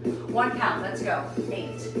 1 count, let's go.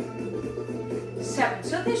 8, 7.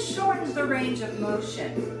 So this shortens the range of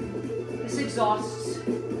motion. This exhausts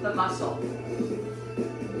the muscle.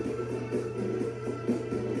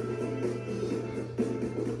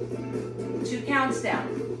 2 counts down.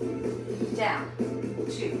 Down,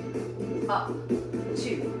 2, up,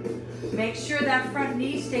 2. Make sure that front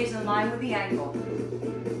knee stays in line with the ankle.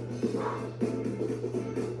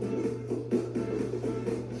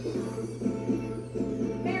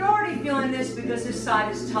 And you're already feeling this because this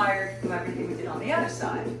side is tired from everything we did on the other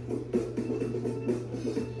side.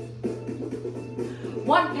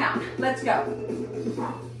 1 count, let's go.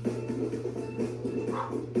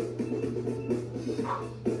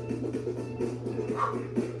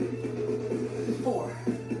 4,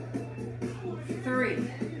 3,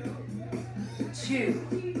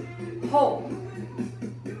 2, hold.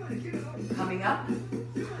 Coming up.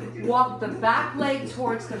 Walk the back leg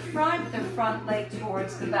towards the front leg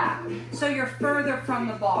towards the back. So you're further from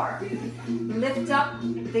the bar. Lift up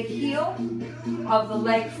the heel of the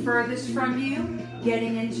leg furthest from you,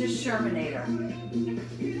 getting into Shermanator.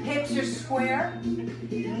 Hips are square,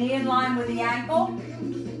 knee in line with the ankle,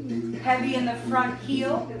 heavy in the front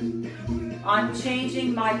heel. I'm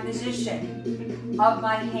changing my position of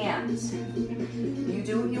my hands. You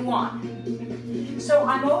do what you want. So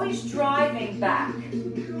I'm always driving back.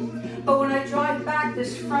 But when I drive back,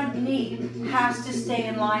 this front knee has to stay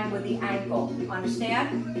in line with the ankle.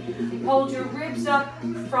 Understand? Hold your ribs up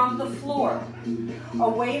from the floor,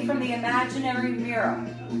 away from the imaginary mirror.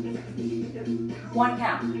 1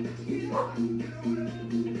 count.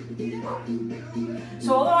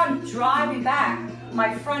 So although I'm driving back,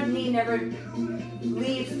 my front knee never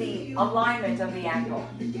leaves the alignment of the ankle.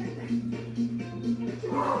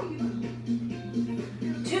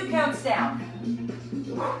 2 counts down.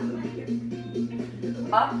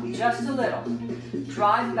 Up just a little.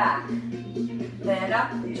 Drive back. Then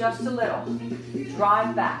up just a little.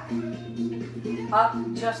 Drive back. Up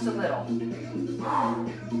just a little.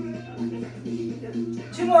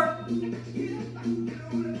 2 more.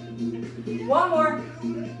 1 more.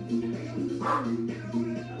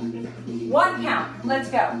 1 count. Let's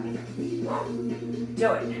go.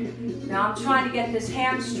 Do it. Now I'm trying to get this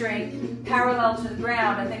hamstring parallel to the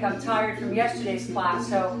ground. I think I'm tired from yesterday's class,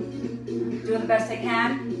 so doing the best I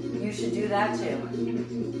can. You should do that too.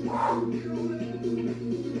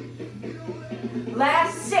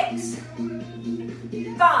 Last 6,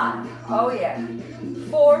 5, oh yeah,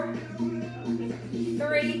 4,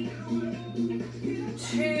 3,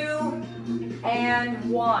 2, and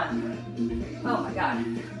 1. Oh my God.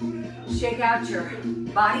 Shake out your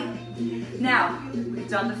body. Now, we've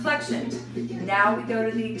done the flexions. Now we go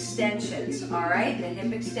to the extensions, all right? The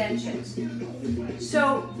hip extensions.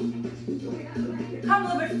 So, come a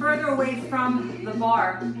little bit further away from the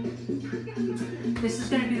bar. This is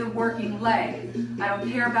going to be the working leg. I don't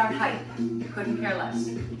care about height. Couldn't care less.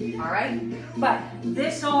 All right? But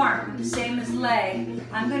this arm, same as leg,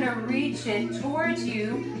 I'm going to reach it towards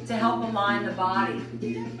you to help align the body.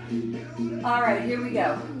 All right, here we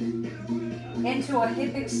go. Into a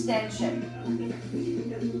hip extension.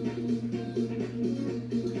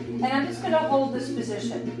 And I'm just going to hold this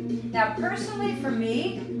position. Now, personally, for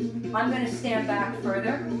me, I'm going to stand back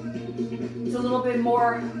further. It's a little bit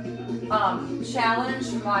more challenge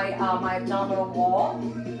for my abdominal wall.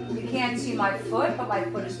 You can't see my foot, but my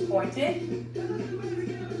foot is pointed.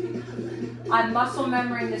 I'm muscle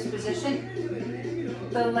memorizing this position.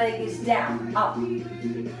 The leg is down, up,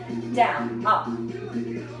 down, up,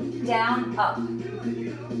 down, up.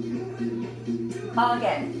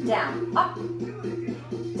 Again, down, up,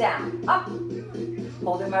 down, up.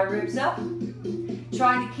 Holding my ribs up.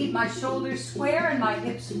 Trying to keep my shoulders square and my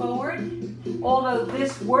hips forward. Although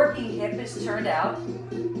this working hip is turned out.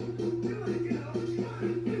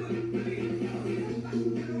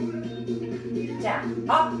 Down,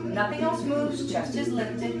 up, nothing else moves, chest is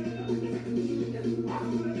lifted.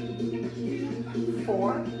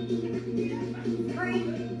 4, 3,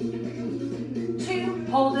 2,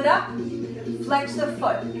 hold it up, flex the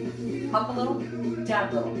foot, up a little, down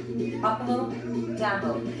a little, up a little, down a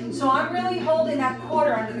little. So I'm really holding that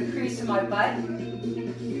quarter under the crease of my butt,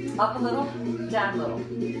 up a little, down a little.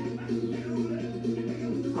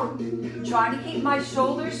 Trying to keep my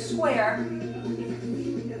shoulders square.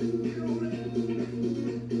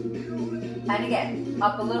 And again,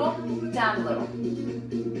 up a little, down a little.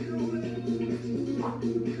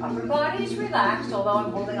 Upper body is relaxed, although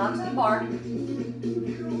I'm holding onto the bar.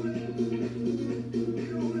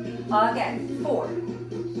 Again, 4,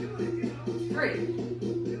 3,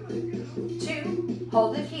 2,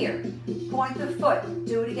 Hold it here. Point the foot.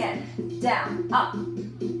 Do it again. Down, up,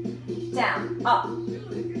 down, up,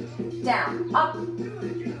 down, up,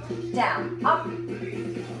 down, up.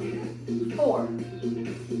 4,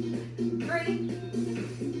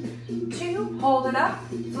 3, 2. Hold it up.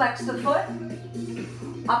 Flex the foot.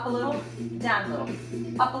 Up a little, down a little.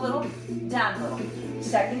 Up a little, down a little.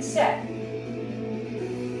 Second set.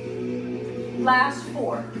 Last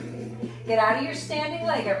 4. Get out of your standing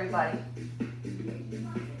leg, everybody.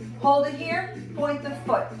 Hold it here, point the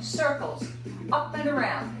foot, circles, up and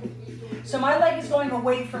around. So my leg is going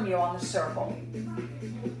away from you on the circle.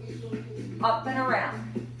 Up and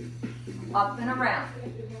around, up and around,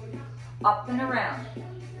 up and around,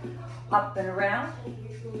 up and around.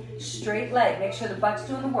 Straight leg, make sure the butt's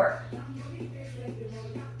doing the work.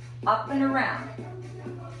 Up and around.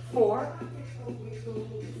 4,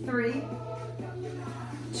 3,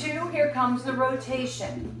 2, here comes the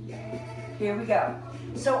rotation. Here we go.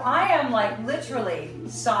 So I am like literally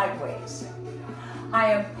sideways.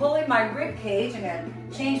 I am pulling my rib cage. I'm going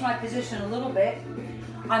to change my position a little bit.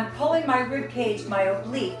 I'm pulling my rib cage, my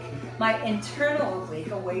oblique, my internal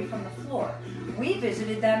oblique away from the floor. We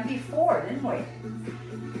visited them before, didn't we?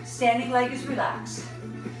 Standing leg is relaxed.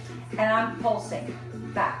 And I'm pulsing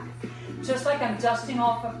back. Just like I'm dusting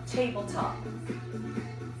off a tabletop.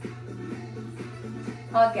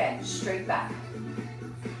 Again, straight back.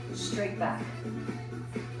 Straight back.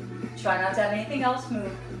 Try not to have anything else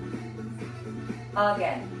move.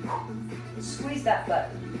 Again. Squeeze that butt.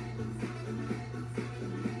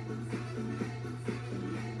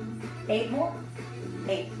 8 more.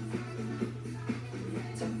 8.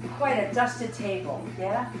 It's quite a dusted table,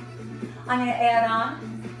 yeah? I'm going to add on.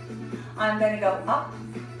 I'm going to go up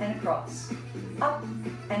and across. Up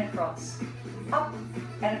and across. Up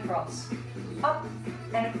and across. Up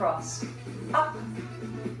and across. Up.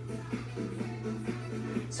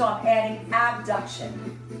 So I'm adding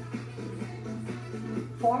abduction.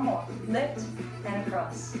 4 more. Lift and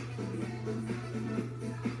across.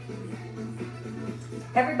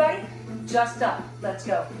 Everybody, just up. Let's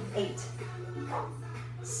go. 8,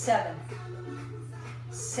 7,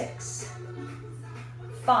 6,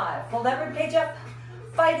 5. Hold that rib cage up.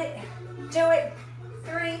 Fight it. Do it.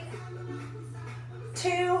 3,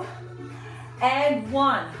 2, and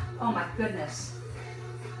 1. Oh my goodness.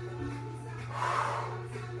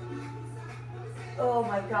 Oh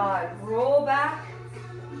my God. Roll back.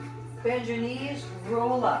 Bend your knees.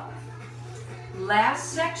 Roll up.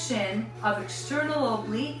 Last section of external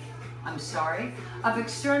oblique, of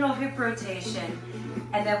external hip rotation,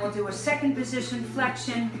 and then we'll do a second position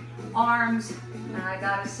flexion, arms, and I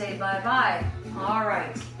gotta say bye-bye. All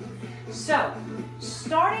right. So,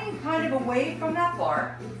 starting kind of away from that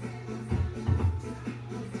bar,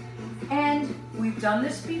 and we've done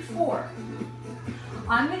this before.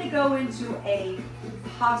 I'm going to go into a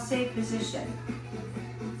passe position.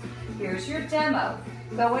 Here's your demo.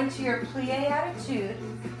 Go into your plie attitude.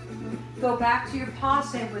 Go back to your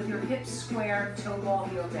passe with your hips square, toe ball,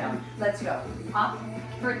 heel down. Let's go. Up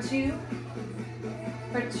for 2,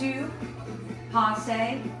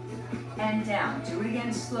 passe, and down. Do it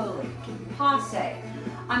again slowly. Passe.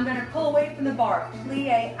 I'm going to pull away from the bar,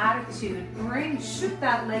 plie attitude, shoot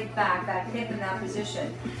that leg back, that hip in that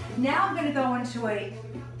position. Now I'm going to go into a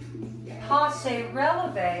passe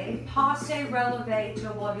releve,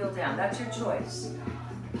 toe ball, heel down. That's your choice.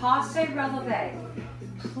 Passe releve,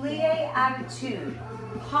 plie attitude,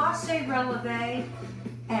 passe releve,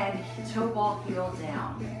 and toe ball, heel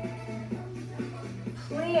down.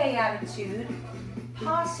 Plie attitude,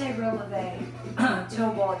 passe releve,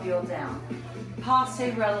 toe ball, heel down.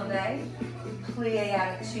 Passe releve, plie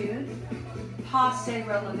attitude, passe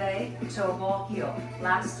releve, toe ball, heel.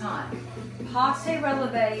 Last time. Passe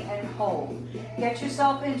releve and hold. Get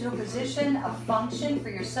yourself into a position of function for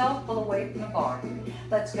yourself. Pull away from the bar.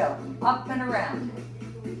 Let's go. Up and around.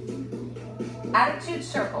 Attitude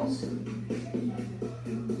circles.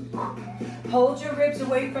 Hold your ribs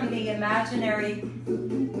away from the imaginary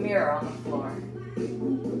mirror on the floor.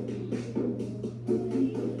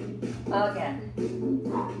 Again.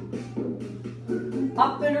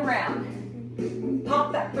 Up and around.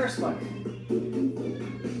 Pop that first one.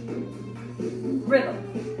 Rhythm.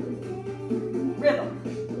 Rhythm.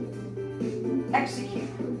 Execute.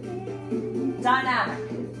 Dynamic.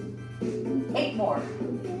 8 more.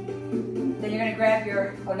 Then you're going to grab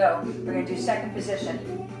your, oh no, we're going to do second position.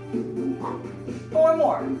 4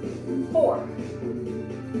 more. 4,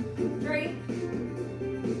 3,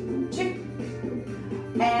 2,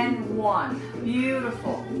 and 1.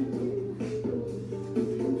 Beautiful.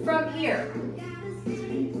 From here,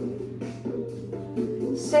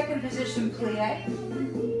 Second position, plie.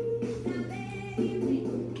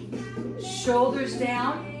 Shoulders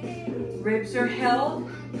down, ribs are held,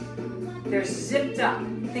 they're zipped up.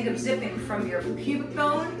 Think of zipping from your pubic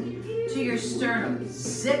bone to your sternum.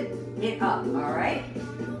 Zip it up, all right?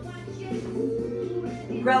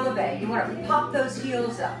 Releve, you want to pop those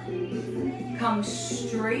heels up. Come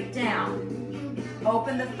straight down.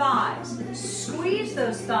 Open the thighs. Squeeze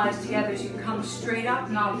those thighs together as you come straight up,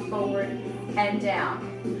 not forward and down.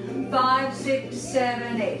 5, 6,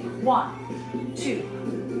 7, 8. 1,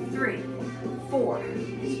 2, 3, 4,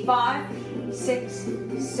 5, 6,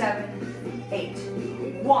 7, 8.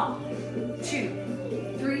 1,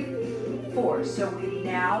 2, 3, 4. So we've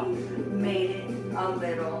now made it a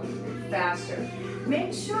little faster.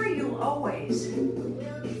 Make sure you always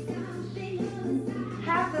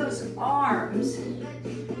have those arms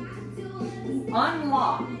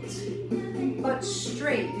unlocked but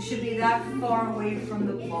straight. You should be that far away from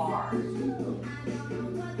the bar.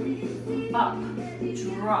 Up,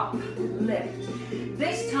 drop, lift.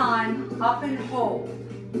 This time, up and hold.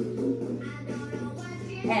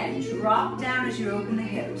 And drop down as you open the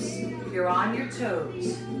hips. You're on your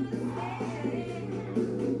toes.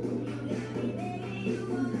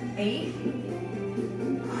 8.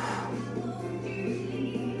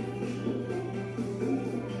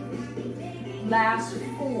 Last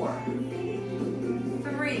 4,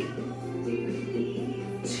 3,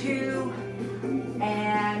 2,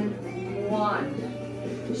 and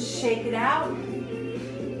 1. Shake it out.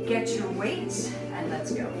 Get your weights, and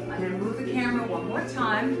let's go. I'm going to move the camera one more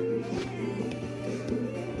time.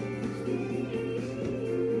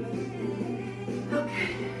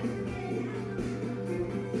 Okay.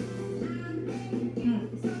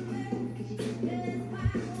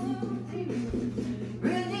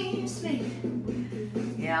 Release me.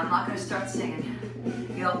 Yeah, I'm not going to start singing.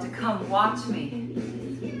 You'll have to come watch me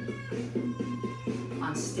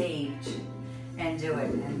on stage and do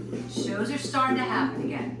it. And shows are starting to happen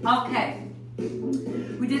again. Okay.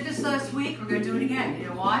 We did this last week. We're going to do it again. You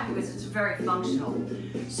know why? Because it's very functional.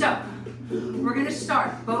 So, we're going to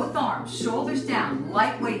start both arms, shoulders down,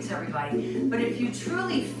 light weights, everybody. But if you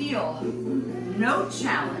truly feel no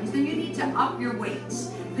challenge, then you need to up your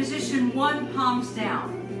weights. Position 1, palms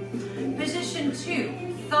down. Position 2,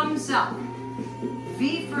 thumbs up.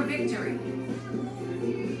 V for victory.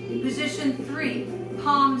 Position 3,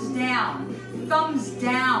 palms down, thumbs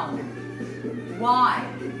down, wide.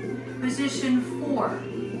 Position 4,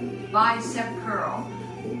 bicep curl.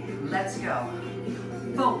 Let's go.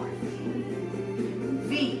 Forward.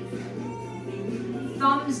 V.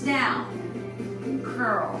 Thumbs down,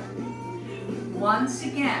 curl. Once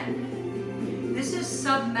again, this is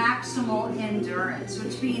submaximal endurance,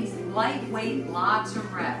 which means lightweight, lots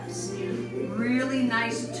of reps. Really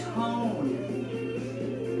nice tone.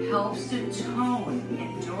 Helps to tone.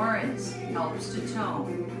 Endurance helps to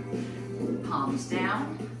tone. Palms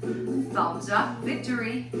down, thumbs up,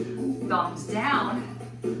 victory. Thumbs down,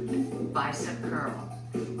 bicep curl.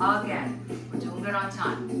 Again, we're doing good on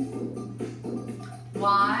time.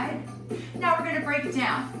 Wide. Now we're going to break it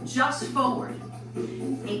down. Just forward.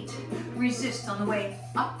 8. Resist on the way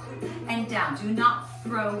up and down. Do not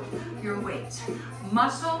throw your weight.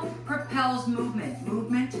 Muscle propels movement.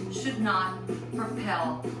 Movement should not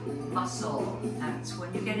propel muscle. That's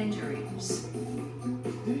when you get injuries.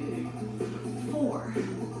 4,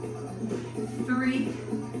 3,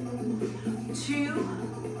 2,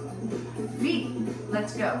 V.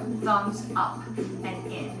 Let's go. Thumbs up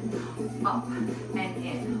and in. Up and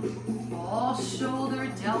in. All shoulder,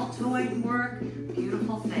 deltoid work.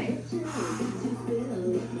 Beautiful thing.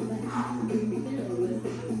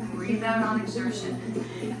 Breathe out on exertion.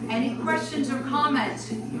 Any questions or comments,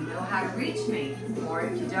 you know how to reach me. Or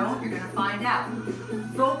if you don't, you're going to find out.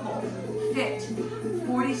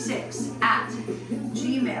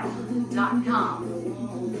 vocalfit46@gmail.com.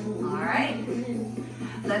 All right?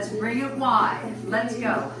 Let's bring it wide. Let's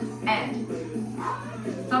go. And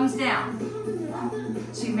thumbs down.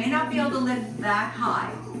 So you may not be able to lift that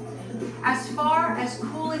high. As far as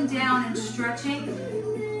cooling down and stretching,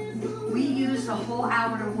 we use the whole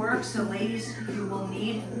hour to work, so ladies, you will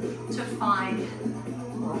need to find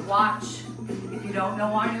or watch, if you don't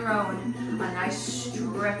know on your own, a nice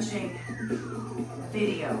stretching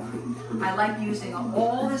video. I like using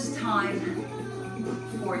all this time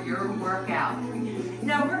for your workout.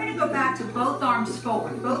 Now we're going to go back to both arms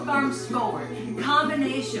forward,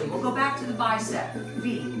 combination. We'll go back to the bicep,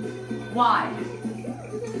 V, wide,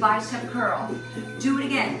 bicep curl. Do it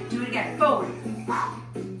again, forward,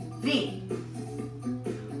 V,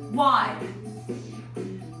 wide,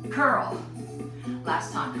 curl.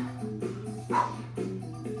 Last time.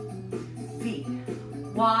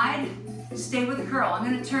 wide, stay with the curl. I'm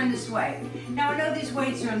gonna turn this way. Now I know these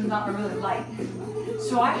weights are not really light,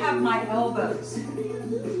 so I have my elbows,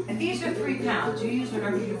 and these are 3 pounds. You use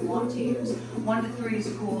whatever you want to use. 1 to 3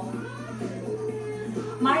 is cool.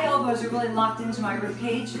 My elbows are really locked into my rib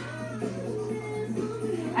cage,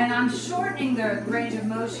 and I'm shortening the range of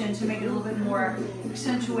motion to make it a little bit more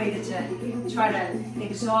accentuated to try to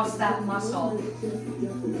exhaust that muscle.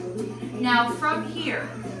 Now from here,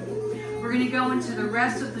 we're going to go into the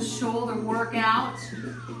rest of the shoulder workout.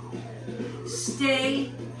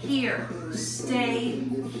 Stay here. Stay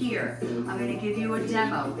here. I'm going to give you a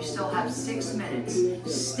demo. We still have 6 minutes.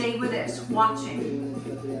 Stay with this, watching.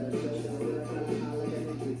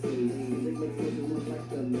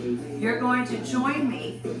 You're going to join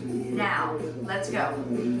me now. Let's go.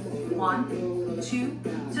 1, 2.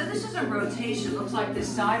 So this is a rotation. Looks like this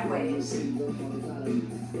sideways.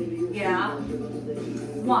 Yeah.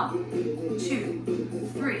 1,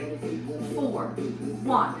 2, 3, 4.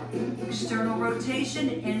 1. External rotation,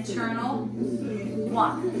 internal.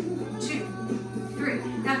 1, 2, 3.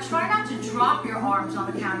 Now try not to drop your arms on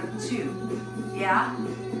the count of 2. Yeah?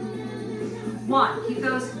 1. Keep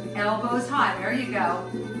those elbows high. There you go.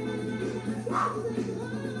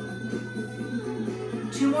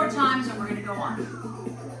 2 more times and we're going to go on.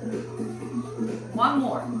 1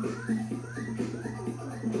 more.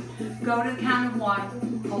 Go to the count of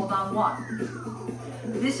 1. Hold on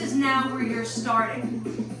 1. This is now where you're starting.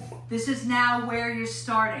 This is now where you're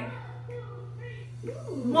starting.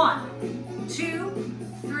 1, 2,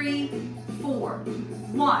 3, 4.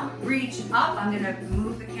 1. Reach up. I'm going to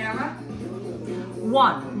move the camera.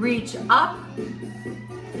 1. Reach up.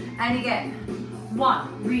 And again.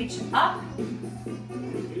 1. Reach up.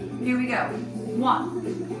 Here we go.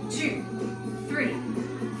 1, 2, 3,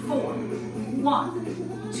 4.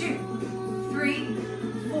 1, 2, 3,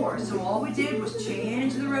 4. So all we did was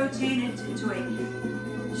change the rotate into a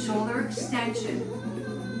shoulder extension.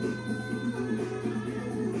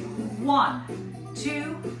 1,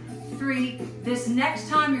 2, 3. This next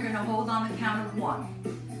time you're going to hold on the count of 1.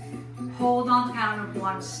 Hold on the count of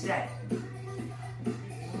 1. Stay.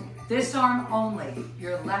 This arm only,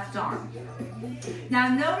 your left arm. Now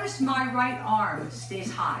notice my right arm stays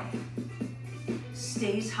high,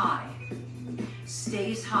 stays high,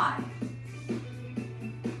 stays high.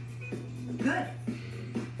 Good,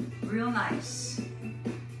 real nice.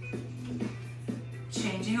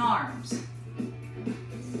 Changing arms.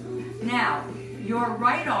 Now, your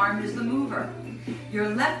right arm is the mover.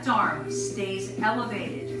 Your left arm stays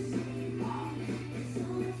elevated.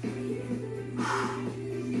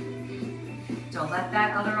 Don't let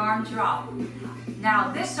that other arm drop. Now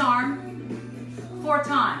this arm, 4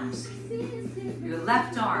 times. Your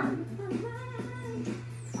left arm.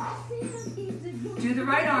 Do the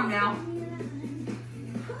right arm now.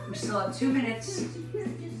 We still have 2 minutes.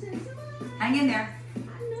 Hang in there.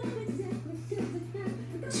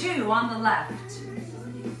 2 on the left.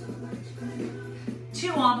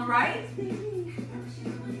 2 on the right.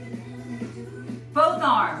 Both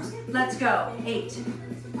arms. Let's go. 8.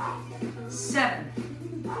 7,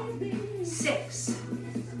 6,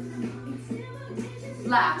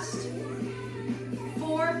 last,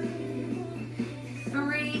 4,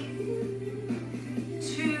 3,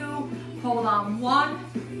 2, hold on 1,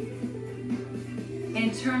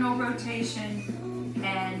 internal rotation,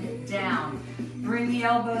 and down. Bring the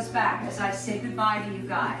elbows back as I say goodbye to you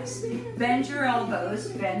guys. Bend your elbows,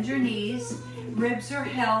 bend your knees, ribs are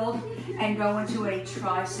held, and go into a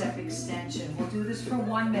tricep extension. We'll do this for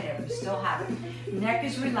 1 minute. We still have it. Neck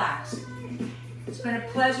is relaxed. It's been a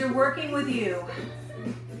pleasure working with you.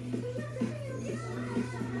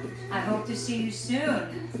 I hope to see you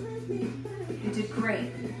soon. You did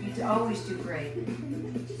great. You always do great.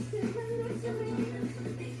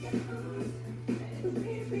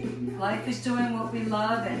 Life is doing what we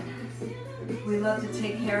love, and we love to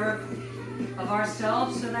take care of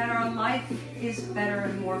ourselves so that our life is better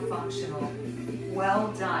and more functional.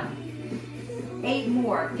 Well done. 8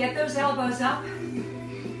 more. Get those elbows up.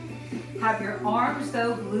 Have your arms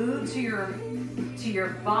though glued to your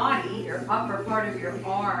body, your upper part of your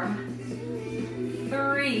arm.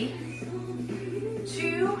 3,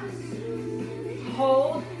 2,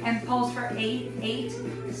 hold and pulse for 8, 8,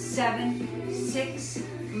 7, 6,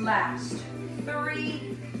 last.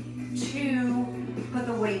 3, 2, put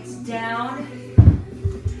the weights down.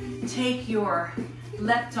 Take your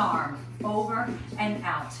left arm over and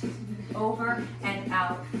out, over and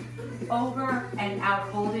out, over and out.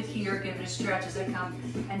 Hold it here. Give it a stretch as I come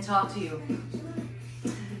and talk to you.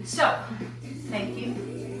 So, thank you.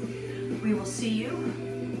 We will see you.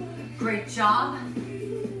 Great job,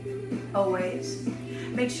 always.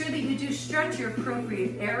 Make sure that you do stretch your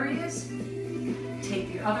appropriate areas.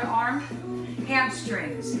 Take your other arm,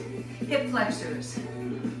 hamstrings, hip flexors,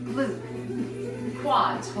 glute,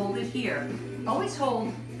 quads, hold it here. Always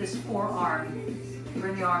hold this forearm.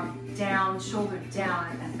 Bring the arm down, shoulder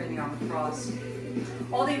down, and bring the arm across.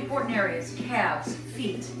 All the important areas, calves,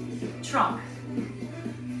 feet, trunk,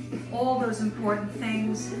 all those important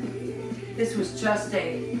things. This was just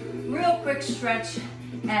a real quick stretch,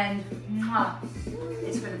 and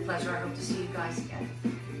it's been a pleasure. I hope to see you guys again.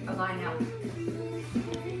 Bye-bye now.